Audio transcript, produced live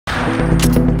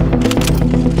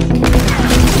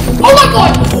Oh my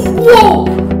god! Whoa!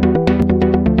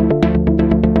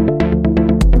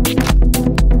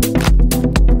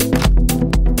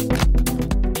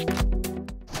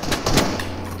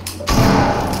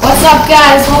 What's up,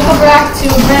 guys? Welcome back to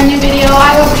a brand new video.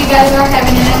 I hope you guys are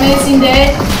having an amazing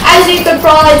day. As you could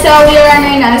probably tell, we are in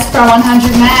a nice Pro 100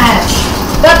 match.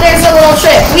 But there's a little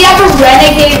trick. We have a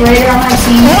Renegade Raider on my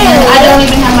team, and I don't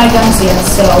even have my guns yet.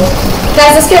 So,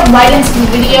 guys, let's get right into the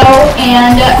video.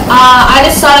 And I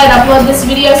just thought I'd upload this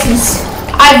video since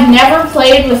I've never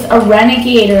played with a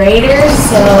Renegade Raider.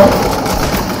 So,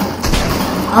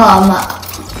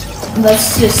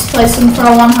 let's just play some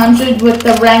Pro 100 with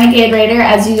the Renegade Raider,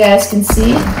 as you guys can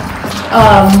see.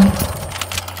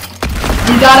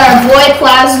 We got our boy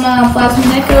Plasma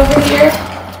Nick over here.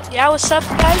 Yeah, what's up,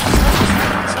 guys?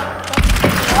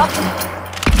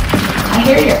 I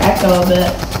hear your echo a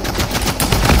bit.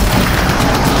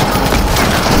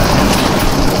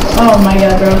 Oh my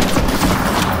god, bro.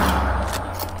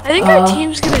 I think our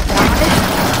team's gonna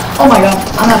die. Oh my god,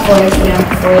 I'm at 4 HP, I'm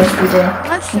at 4 HP, bro.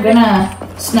 I'm gonna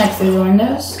snipe through the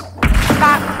windows.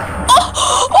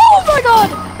 Oh my god!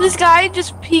 This guy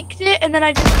just peeked it and then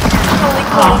I just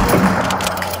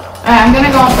Alright, I'm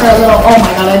gonna go for a little. Oh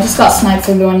my god, I just got sniped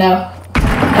through the window.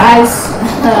 Guys,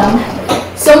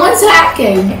 someone's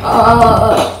hacking.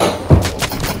 Alright,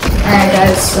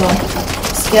 guys, so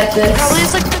let's get this. Probably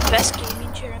is like the best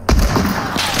gaming chair.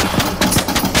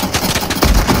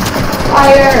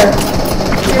 Fire!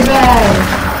 You're bad.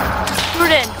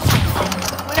 Jordan,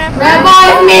 whatever.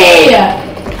 Revive me!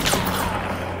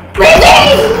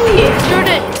 Revive me!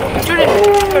 Jordan.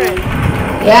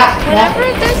 Yeah. Whenever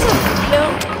there's a video,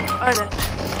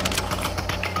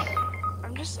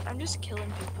 I'm just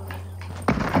killing people right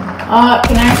now.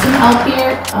 Can I have some help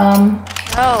here?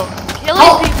 No,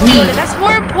 killing people, Jordan, that's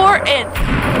more important.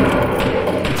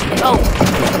 Oh.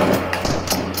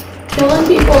 Killing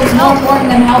people is more important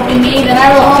than helping me. Then I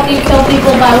will help you kill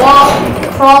people by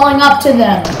crawling up to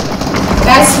them.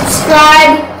 Guys,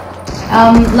 subscribe,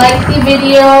 like the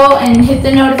video, and hit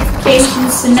the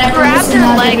notifications to never miss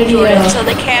another video. Jordan, so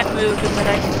they can't move.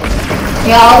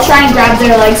 Yeah, I'll try and grab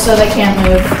their legs so they can't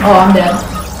move. Oh, I'm dead.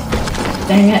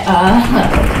 Dang it.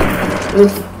 Oof.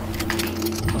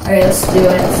 Alright, let's do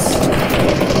it.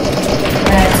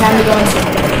 Alright, time to go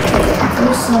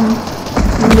for some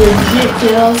legit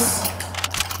kills.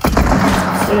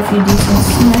 Get a few decent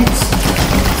snipes.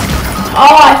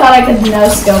 Oh, I thought I could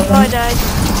no-scope him. Oh, I died.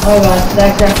 Oh god,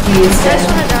 that graffiti is dead. That's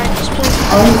when I died. Just please.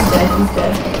 Oh, he's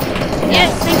dead. Yes,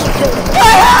 thank you.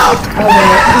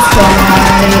 Okay, he's gone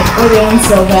already. We're doing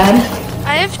so bad.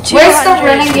 I have 200. Where's the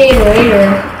Renegade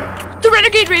Raider? The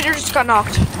Renegade Raider just got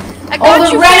knocked.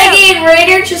 The Renegade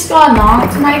Raider just got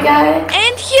knocked, my guy?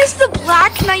 And he has the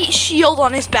Black Knight shield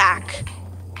on his back.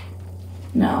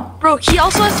 No. Bro, he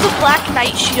also has the Black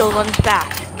Knight shield on his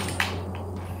back.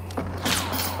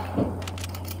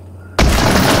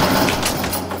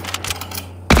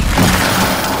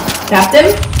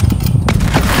 Captain?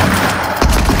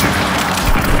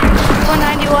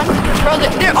 191. Bro,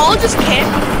 they're all just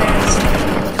camping there.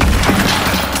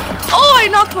 Oh, I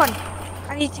knocked one.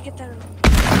 I need to get that.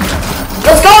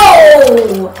 Let's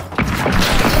go!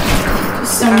 Does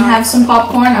someone have some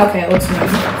popcorn? Okay, let's move.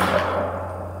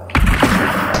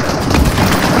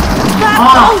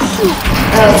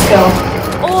 Let's go.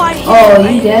 Oh, I hit Oh,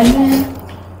 you dead, man?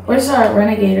 Where's our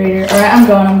Renegade Raider? Alright, I'm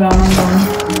going.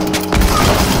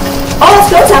 Oh, let's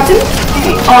go, Captain!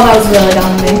 Oh, that was really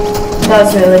dumb of me. That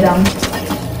was really dumb.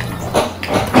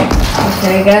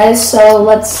 Okay, guys, so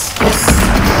let's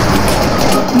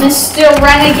Mr.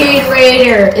 Renegade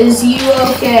Raider, is you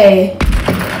okay?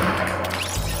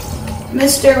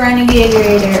 Mr. Renegade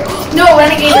Raider. No,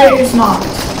 Renegade Raider's not.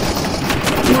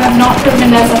 You have not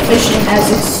proven as efficient as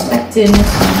expected,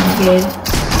 Mr. Renegade.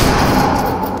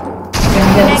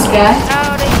 Gonna get this guy.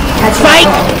 That's right.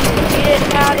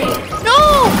 No!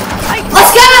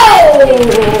 Let's go!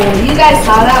 You guys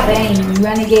saw that bang,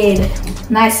 Renegade.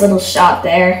 Nice little shot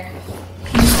there.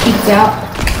 He just peeked out.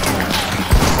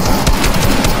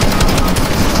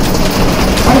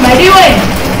 What am I doing?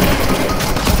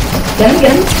 Get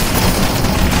him.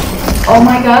 Oh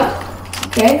my god.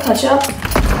 Okay, catch up.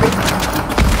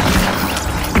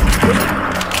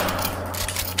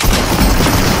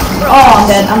 Oh, I'm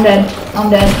dead. I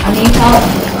need help.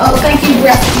 Oh, thank you,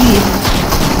 Graffiti.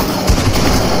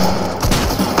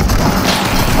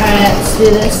 Alright, let's do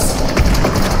this.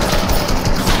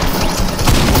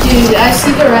 Dude, I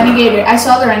see the Renegade. I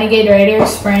saw the Renegade Raider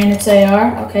spraying its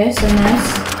AR. Okay, so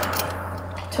nice.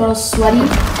 Total sweaty.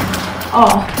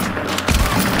 Oh,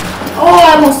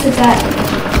 I almost hit that.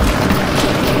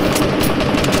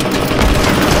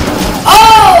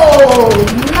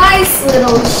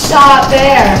 shot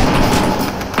there.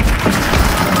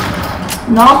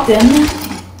 Knocked him.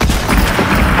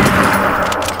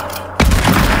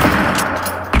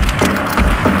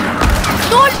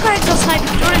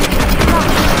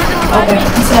 Okay,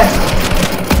 one sec.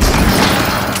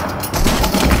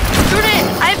 Jordan,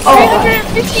 I have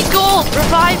 350 gold.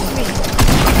 Revive me.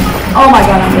 Oh my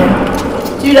god, I'm dead.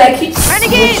 Dude, I keep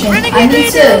switching. Renegade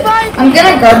Raider, revive me. I'm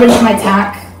gonna garbage my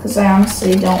tack, because I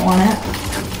honestly don't want it.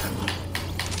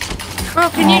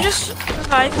 Bro, can you just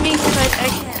revive me? Because I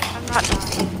can't. I'm not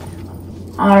dying.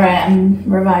 Alright, I'm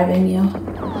reviving you.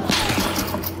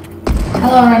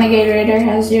 Hello, Renegade Raider.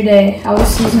 How's your day? How was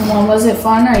season 1? Was it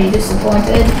fun? Are you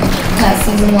disappointed that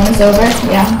season 1 is over?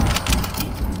 Yeah.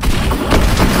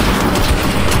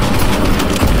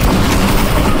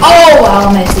 Oh, wow,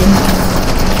 my team.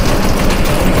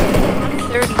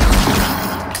 30.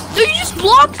 Dude, you just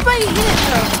blocked my hit,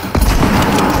 though.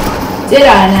 Did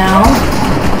I now?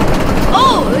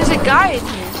 Oh, there's a guy in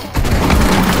here.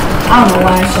 I don't know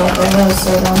why I shot there. That was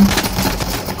so dumb.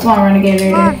 Come on, Renegade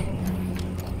Raider.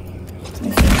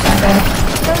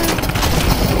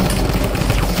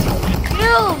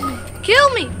 Kill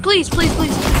me! Please, please,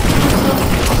 please.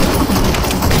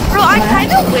 Bro, I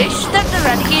kind of wish that the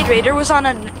Renegade Raider was on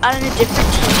a different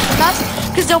team from us,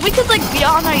 because then we could like be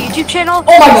on our YouTube channel.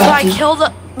 Oh my god! So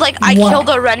I killed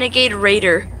the Renegade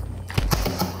Raider.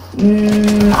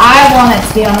 I want it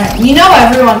to be on it. You know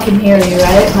everyone can hear you,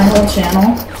 right? My whole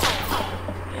channel.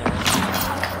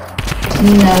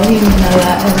 No, you know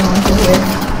that everyone can hear.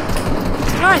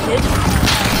 No, I did.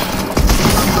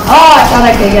 Oh, I thought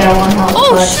I could get a 1 health.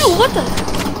 Oh shoot! What the?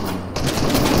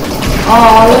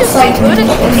 Oh, looks like he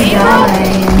is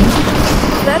dying.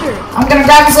 Better. I'm gonna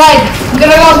grab his leg. I'm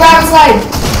gonna go grab his leg.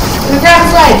 I'm gonna grab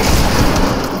his leg.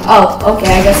 Oh,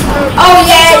 okay, I guess not. Oh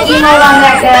yeah, emote on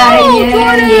that guy.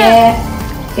 Yeah.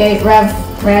 Okay, res.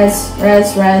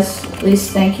 Please,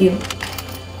 thank you.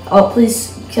 Oh,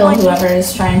 please kill whoever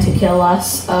is trying to kill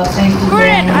us. Thank you.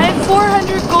 Gordon, I have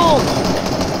 400 gold.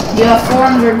 You have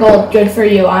 400 gold. Good for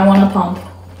you. I want a pump.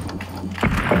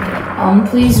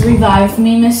 Please revive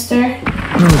me, mister.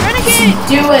 Renegade!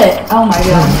 Do it! Oh my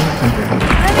god.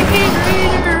 Renegade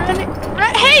Raider!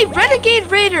 Hey,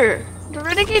 Renegade Raider! The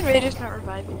Renegade Raider's not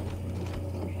reviving.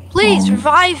 Please,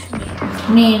 revive me.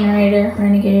 Mean Raider.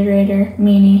 Renegade Raider.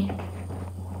 Meanie.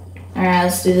 Alright,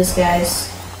 let's do this, guys.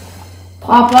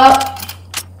 Pop up.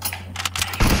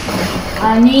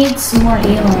 I need some more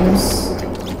elims.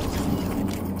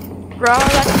 Bro,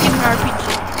 that's an RPG.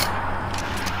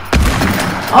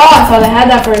 Oh, I thought I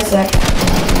had that for a sec.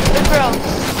 Good bro.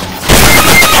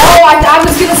 Oh, I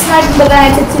was gonna snipe him, but then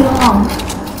I took too long.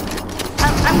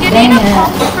 I'm getting a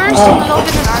pump first and he'll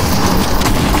get an RPG.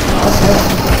 Okay.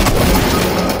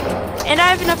 And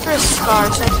I have enough for a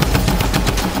scar, so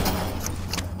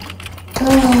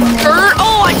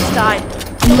Oh, I just died.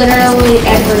 Literally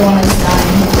everyone is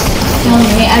dying.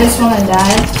 Killing me. I just wanna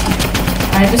die.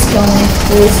 Alright, just kill me,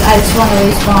 please. I just want to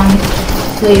respawn.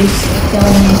 Please, kill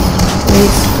me.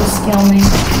 Please, just kill me.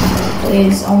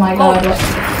 Please, oh my god.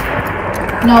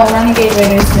 No, Renegade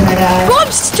Raider's gonna die. Bro,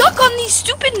 I'm stuck on these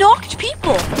stupid knocked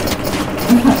people.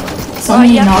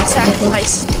 Somebody you have knocked to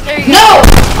sacrifice. There you go. No!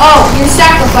 Oh, you're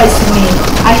sacrificing me.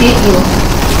 I hate you.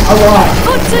 A lot.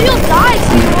 Oh, so you'll die,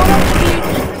 so you won't have to be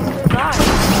die.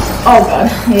 Oh god.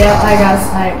 Yeah, I got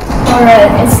sniped. Alright,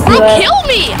 it's Bro, kill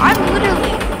me! I'm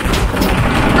literally...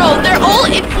 Bro, they're all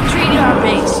infiltrating our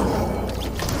base.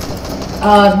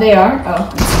 They are? Oh.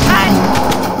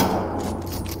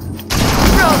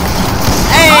 Bro.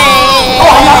 Oh,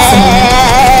 I got someone.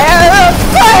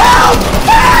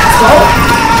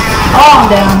 Oh, I'm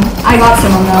down. I got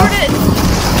someone though.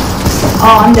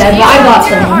 Oh, I'm dead, but I got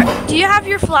someone. Do you have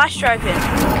your flash drive in?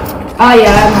 Oh yeah,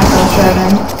 I have my flash drive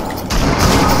in.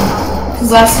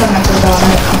 Cause last time I forgot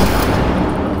it.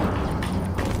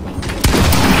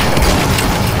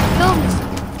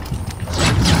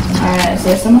 Alright, is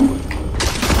there someone?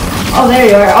 Oh, there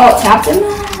you are. Oh, it tapped him?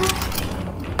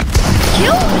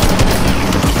 Kill me!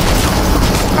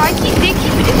 They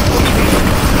keep it infiltrating.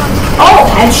 Oh,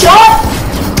 headshot?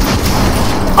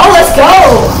 Oh, let's go!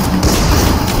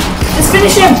 Just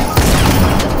finish him!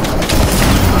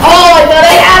 Oh, I thought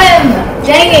I had him!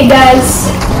 Dang it,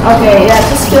 guys. Okay, yeah,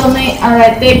 just killed me.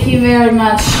 Alright, thank you very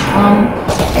much.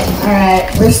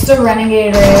 Alright, where's the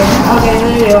Renegade Raider? Okay,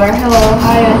 there you are. Hello,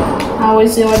 hiya. How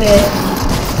was your day?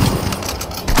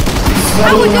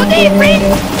 How was your day, friend?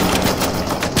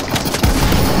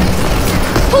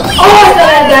 Holy I thought I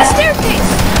had that staircase!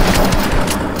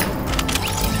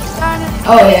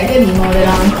 Oh yeah, get emoted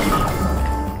on.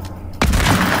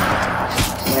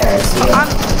 Where is he? I'm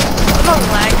a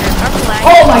lagger.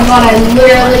 Oh my god, I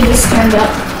literally just turned up.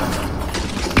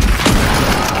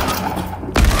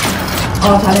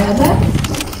 Oh, I thought I had that.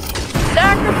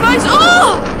 Sacrifice!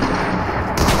 Oh!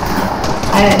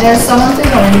 There's someone through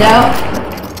the window.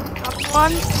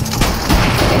 One.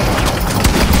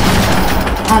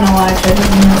 I don't know why I tried to do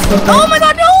this. Oh my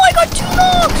god, no! I got 2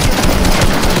 knocks!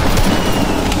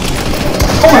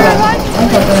 Oh my god, I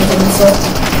thought that was a missile.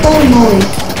 Holy moly.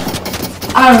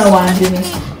 I don't know why I'm doing this.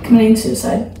 Committing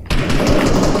suicide.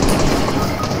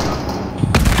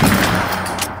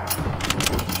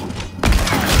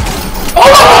 Oh!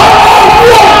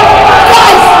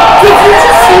 Guys! Did you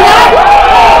just see that?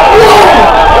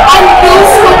 Whoa! I know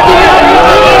something.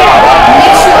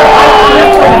 Make sure I'm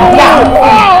recording. Yeah.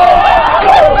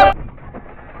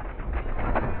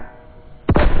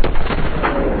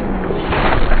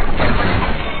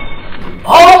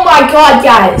 Oh my god,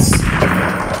 guys.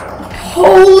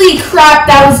 Holy crap,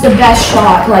 that was the best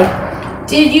shot. Like,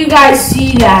 did you guys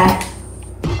see that?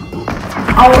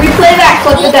 I'll replay that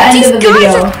clip at the end of the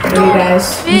video for you guys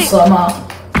in slow-mo.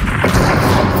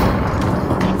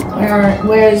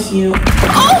 Where is you?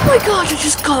 Oh my gosh, I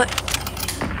just got...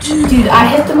 Dude, I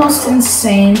hit the most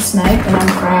insane snipe and I'm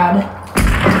proud.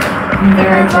 I'm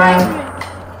very proud.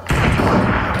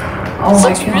 Oh my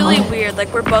god. It's really weird,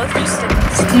 like we're both just...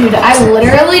 Dude, I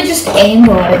literally just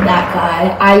aimbotted that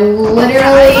guy. I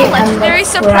literally am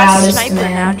the proudest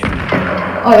man.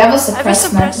 Oh, you have a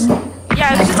suppressed sniper? Yeah,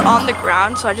 I was just on the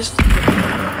ground, so I just...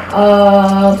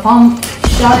 Pump.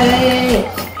 Shot it.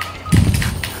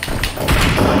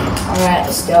 Alright,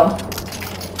 let's go.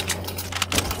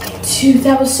 Dude,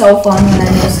 that was so fun when I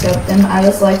no-scoped him. I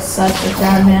was like such a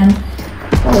proud man.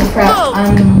 Holy crap, Whoa.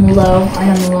 I'm low. I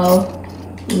am low.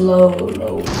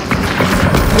 Low.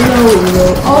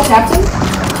 Oh, tapped him?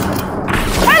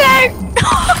 Hello!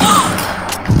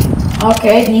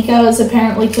 Okay, Nico is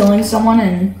apparently killing someone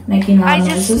and making loud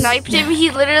noises. I just sniped him. He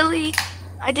literally...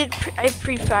 I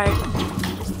pre-fired.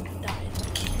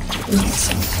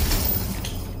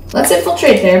 Let's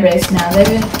infiltrate their base now. They've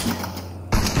been...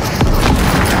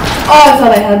 Oh, I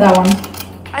thought I had that one.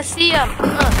 I see him.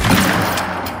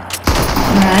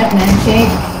 Alright, man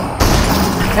cake.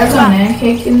 There's a man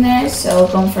cake in there, so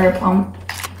going for a pump.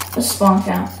 A spawn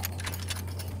count.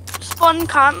 Spawn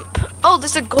camp. Oh,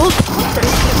 there's a gold pump right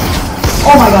here.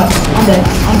 Oh my god, I'm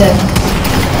dead.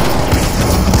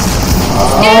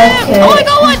 Yeah. Okay. Oh, I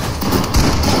got one!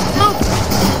 No.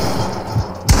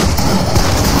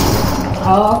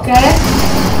 Okay.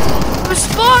 We're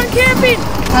spawn camping!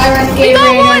 Hi, Renegade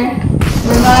Raider.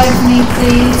 Revive me,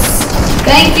 please.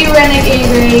 Thank you, Renegade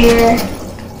Raider.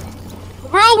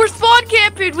 Bro, we're spawn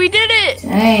camping! We did it!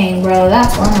 Dang, bro,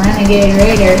 that's one Renegade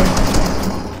Raider.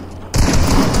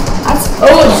 That's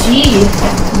OG.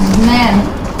 Man.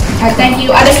 Alright, thank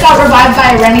you. I just got revived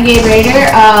by a Renegade Raider.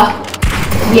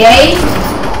 Yay.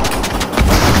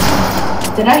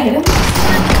 Did I hit him?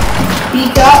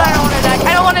 Peek up. I don't wanna die.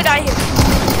 I don't wanna die here.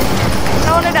 I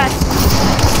don't wanna die.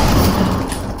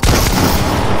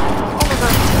 Oh my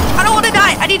god. I don't wanna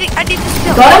die. I need this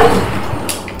kill. Got him?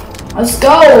 Let's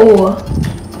go.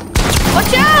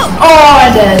 Watch out! Oh,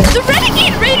 I did. The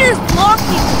Renegade Raider's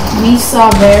blocking. Me saw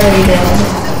very dead.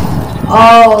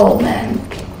 Oh, man.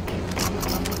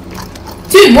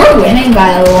 Dude, we're winning by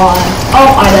a lot.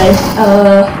 Oh, I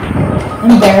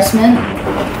died. Embarrassment.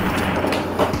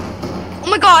 Oh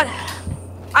my god.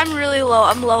 I'm really low.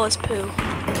 I'm low as poo.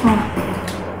 Huh.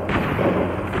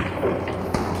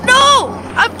 No!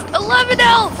 I'm 11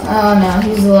 health! Oh no,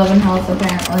 he's 11 health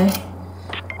apparently.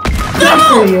 Good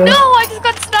No! for you. No, I just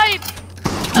got sniped!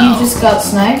 You just got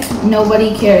sniped?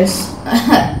 Nobody cares.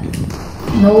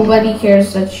 Nobody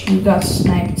cares that you got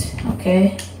sniped,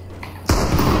 okay?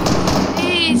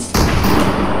 Please.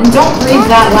 And don't breathe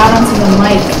that loud onto the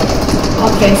mic.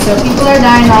 Okay, so people are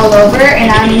dying all over, and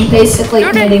I'm basically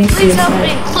Jordan, committing please help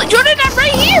me. suicide. Jordan, I'm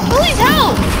right here! Please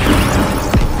help!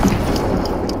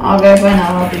 Okay, fine,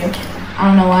 I'll help you. I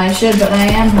don't know why I should, but I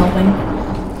am helping.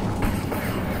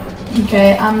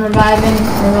 Okay, I'm reviving.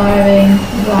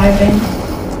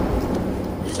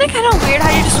 Isn't it kind of weird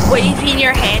how you're just waving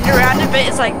your hand around a bit?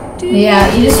 It's like, dude. Yeah,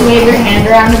 you just wave your hand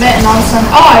around a bit, and all of a sudden,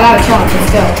 oh, I got a challenge.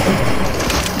 Let's go.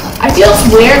 I feel it's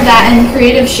weird that in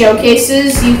creative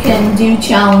showcases you can do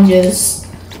challenges.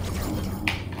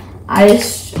 I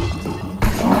just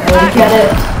don't really get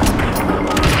it.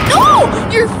 No!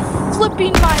 You're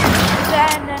flipping my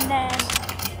banana.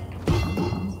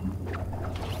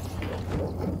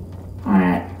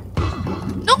 Alright.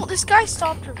 No, this guy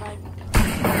stopped reviving.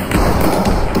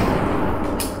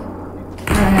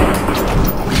 Alright.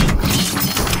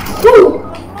 Woo!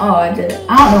 Oh, I did it.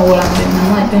 I don't know what I'm doing. I'm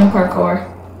like doing parkour.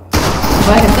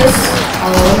 I hit this? Oh,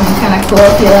 it would be kind of cool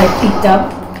if you like peeked up.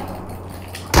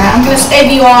 Alright, I'm gonna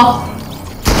save you all.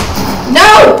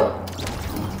 No!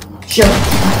 Sure.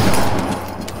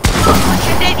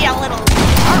 You did, you little.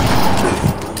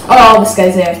 Oh, this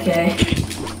guy's AFK.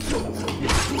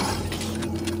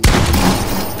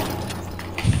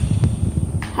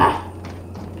 Huh.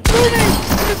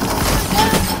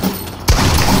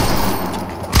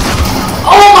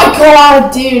 Oh my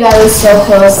god, dude, I was so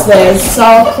close there.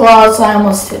 So close, I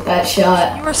almost hit that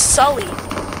shot. You were Sully.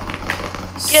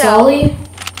 Sully?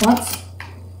 What?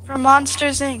 From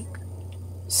Monsters Inc.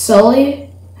 Sully?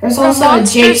 There's also a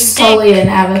Jake Sully in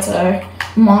Avatar.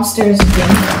 Monsters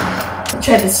Inc. I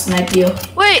tried to snipe you.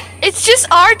 Wait, it's just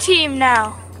our team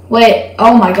now. Wait,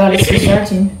 oh my god, it's just our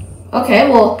team. Okay,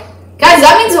 well, guys,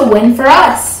 that means a win for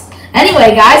us.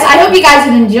 Anyway, guys, I hope you guys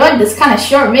have enjoyed this kind of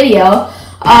short video.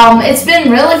 It's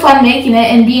been really fun making it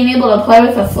and being able to play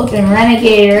with a flipping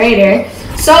Renegade Raider.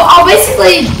 So I'll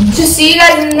basically just see you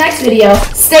guys in the next video.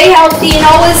 Stay healthy and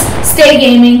always stay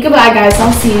gaming. Goodbye, guys.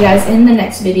 I'll see you guys in the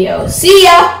next video. See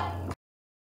ya!